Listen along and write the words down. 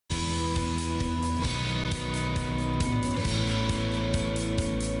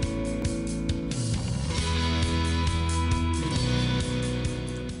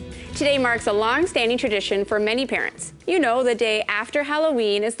Today marks a long-standing tradition for many parents. You know, the day after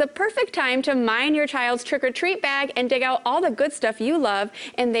Halloween is the perfect time to mine your child's trick-or-treat bag and dig out all the good stuff you love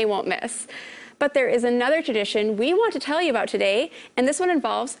and they won't miss. But there is another tradition we want to tell you about today, and this one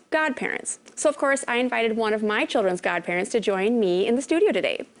involves godparents. So of course, I invited one of my children's godparents to join me in the studio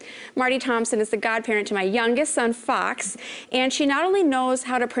today. Marty Thompson is the godparent to my youngest son, Fox, and she not only knows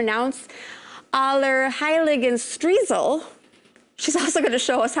how to pronounce Allerheiligenstriezel, she's also going to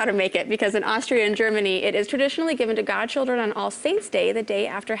show us how to make it, because in Austria and Germany, it is traditionally given to godchildren on All Saints' Day, the day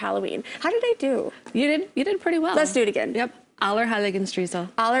after Halloween. How did I do? You did pretty well. Let's do it again. Yep.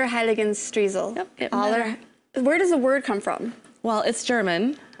 Allerheiligenstriezel. Allerheiligenstriezel. Yep. Where does the word come from? Well, it's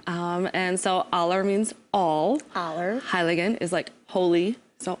German, and so Aller means all. Aller. Heiligen is like holy,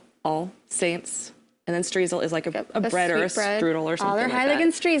 so all saints. And then Striezel is like a bread or a strudel or something like that.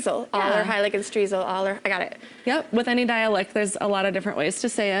 Allerheiligenstriezel. Yeah. Allerheiligenstriezel. I got it. Yep. With any dialect, there's a lot of different ways to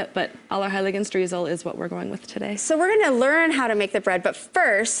say it, but Allerheiligenstriezel is what we're going with today. So we're going to learn how to make the bread, but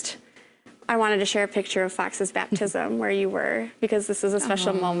first, I wanted to share a picture of Fox's baptism where you were, because this is a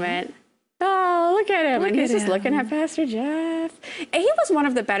special moment. Oh, look at him. And he's just looking at Pastor Jeff. And he was one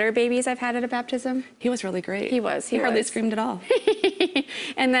of the better babies I've had at a baptism. He was really great. He was. He hardly screamed at all.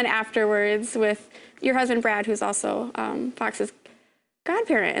 And then afterwards with your husband, Brad, who's also Fox's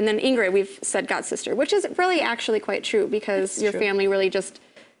godparent. And then Ingrid, we've said godsister, which is really actually quite true, because your family really just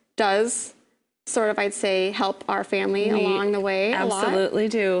does sort of, I'd say, help our family along the way. Absolutely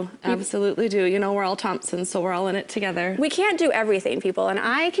do. Absolutely do. You know, we're all Thompsons, so we're all in it together. We can't do everything, people, and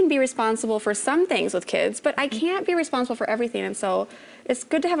I can be responsible for some things with kids, but I can't be responsible for everything. And so it's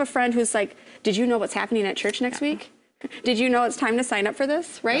good to have a friend who's like, did you know what's happening at church next week? Did you know it's time to sign up for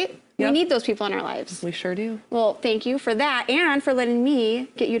this, right? Yep. We need those people in our lives. We sure do. Well, thank you for that, and for letting me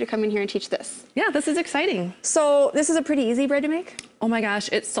get you to come in here and teach this. Yeah, this is exciting. So this is a pretty easy bread to make? Oh my gosh,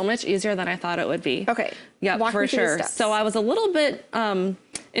 it's so much easier than I thought it would be. Okay. Yeah, for sure. So I was a little bit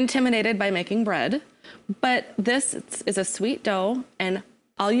intimidated by making bread, but this is a sweet dough, and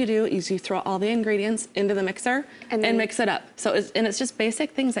all you do is you throw all the ingredients into the mixer and mix it up. So it's just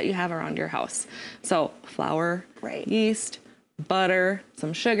basic things that you have around your house. So flour, yeast, butter,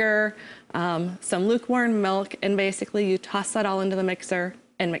 some sugar, some lukewarm milk, and basically you toss that all into the mixer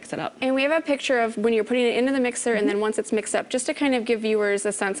and mix it up. And we have a picture of when you're putting it into the mixer and then once it's mixed up, just to kind of give viewers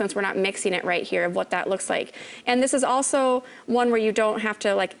a sense, since we're not mixing it right here, of what that looks like. And this is also one where you don't have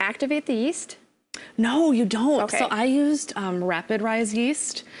to like activate the yeast? No, you don't. Okay. So I used rapid rise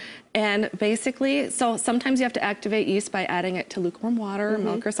yeast. And basically, so sometimes you have to activate yeast by adding it to lukewarm water,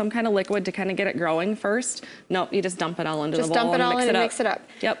 milk, or some kind of liquid to kind of get it growing first. Nope, you just dump it all into the bowl and mix it up. Just dump it all in and mix it up.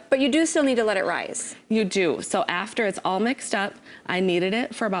 Yep. But you do still need to let it rise. You do. So after it's all mixed up, I kneaded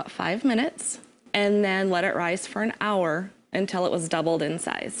it for about 5 minutes and then let it rise for an hour until it was doubled in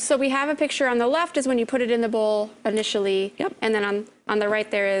size. So we have a picture on the left is when you put it in the bowl initially. Yep. And then on the right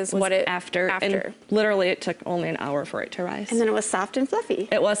there is what it after. And literally it took only an hour for it to rise. And then it was soft and fluffy.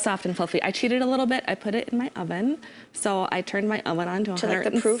 It was soft and fluffy. I cheated a little bit. I put it in my oven. So I turned my oven on to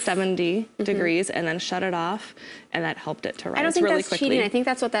 170 degrees and then shut it off, and that helped it to rise really quickly. I don't think that's cheating. I think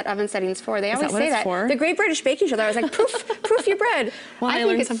that's what that oven setting's for. They always say that. For? The Great British Baking Show, I was like, proof your bread. Well, I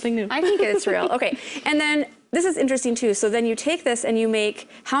learned something new. I think it's real. Okay. And then this is interesting too. So then you take this and you make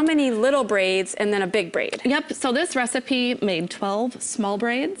how many little braids and then a big braid? Yep. So this recipe made 12 small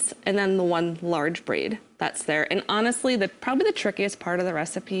braids and then the one large braid that's there. And honestly, probably the trickiest part of the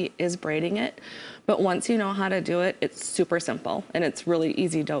recipe is braiding it. But once you know how to do it, it's super simple and it's really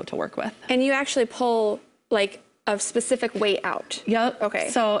easy dough to work with. And you actually pull like a specific weight out. Yep. Okay.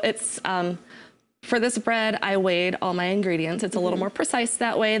 So it's, for this bread, I weighed all my ingredients. It's a little more precise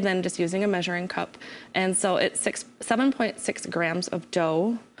that way than just using a measuring cup. And so it's 7.6 grams of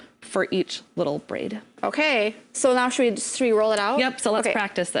dough for each little braid. Okay. So now should we roll it out? Yep. So let's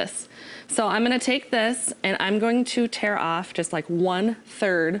practice this. So I'm going to take this and I'm going to tear off just like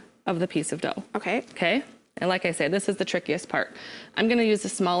 1/3 of the piece of dough. Okay. Okay. And like I said, this is the trickiest part. I'm going to use the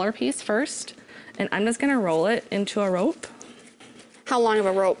smaller piece first, and I'm just going to roll it into a rope. How long of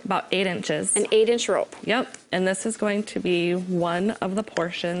a rope? About 8 inches. An 8-inch rope. Yep. And this is going to be one of the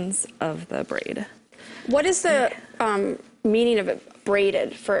portions of the braid. What is the meaning of it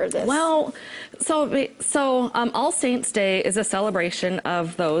braided for this? Well, so All Saints' Day is a celebration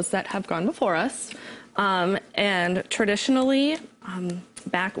of those that have gone before us. And traditionally,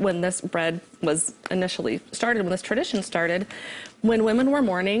 back when this bread was initially started, when this tradition started, when women were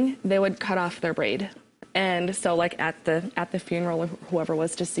mourning, they would cut off their braid. And so like at the funeral of whoever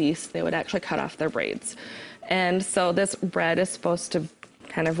was deceased, they would actually cut off their braids. And so this bread is supposed to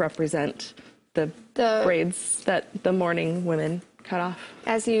kind of represent the braids that the mourning women cut off.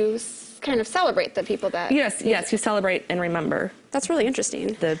 As you kind of celebrate the people that... Yes, you celebrate and remember. That's really interesting.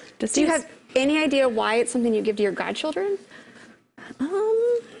 The deceased. Do you have any idea why it's something you give to your godchildren?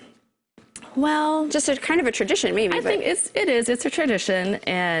 Well, just a kind of a tradition, maybe. I think it's a tradition,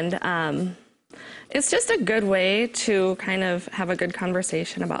 and it's just a good way to kind of have a good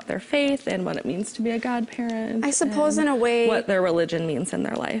conversation about their faith and what it means to be a godparent. I suppose in a way, what their religion means in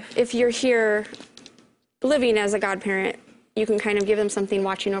their life. If you're here living as a godparent, you can kind of give them something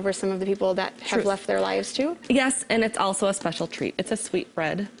watching over some of the people that have left their lives too. Yes, and it's also a special treat. It's a sweet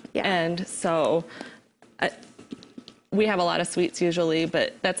bread. Yeah. And so we have a lot of sweets usually,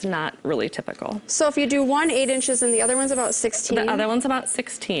 but that's not really typical. So if you do one 8 inches and the other one's about 16? The other one's about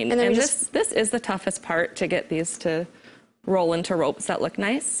 16. And this is the toughest part, to get these to roll into ropes that look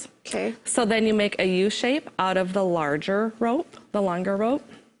nice. Okay. So then you make a U shape out of the larger rope, the longer rope.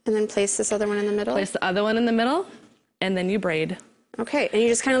 And then place this other one in the middle? Place the other one in the middle, and then you braid. Okay, and you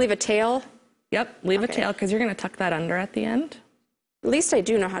just kind of leave a tail? Yep, leave a tail, because you're going to tuck that under at the end. At least I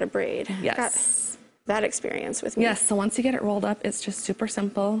do know how to braid. Yes. Got that experience with me. Yes, so once you get it rolled up, it's just super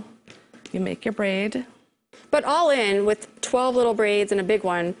simple. You make your braid. But all in, with 12 little braids and a big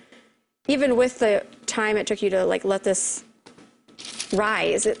one, even with the time it took you to like let this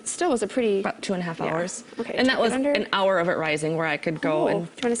rise, it still was a pretty... About 2.5 hours. Okay, and that was an hour of it rising, where I could go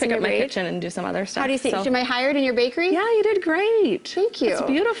and pick up my kitchen and do some other stuff. How do you think? Am I hired in your bakery? Yeah, you did great. Thank you. It's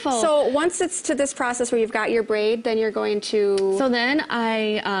beautiful. So once it's to this process where you've got your braid, then you're going to... So then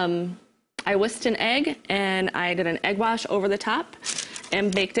I whisked an egg, and I did an egg wash over the top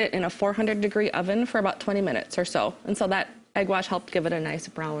and baked it in a 400-degree oven for about 20 minutes or so. And so that egg wash helped give it a nice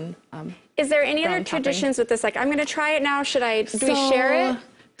brown Is there any other traditions with this? Like, I'm going to try it now. Do we share it?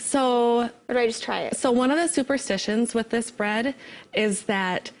 Or do I just try it? So one of the superstitions with this bread is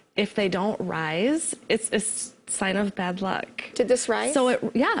that if they don't rise, it's a sign of bad luck. Did this rise? So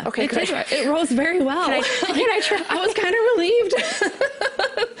Okay, good. It rose very well. Can I try? I was kind of relieved.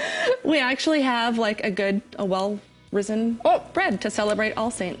 We actually have like a well-risen bread to celebrate All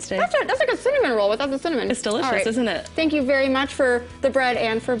Saints Day. That's like a cinnamon roll without the cinnamon. It's delicious, isn't it? Thank you very much for the bread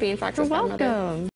and for being Fox's godmother. You're welcome.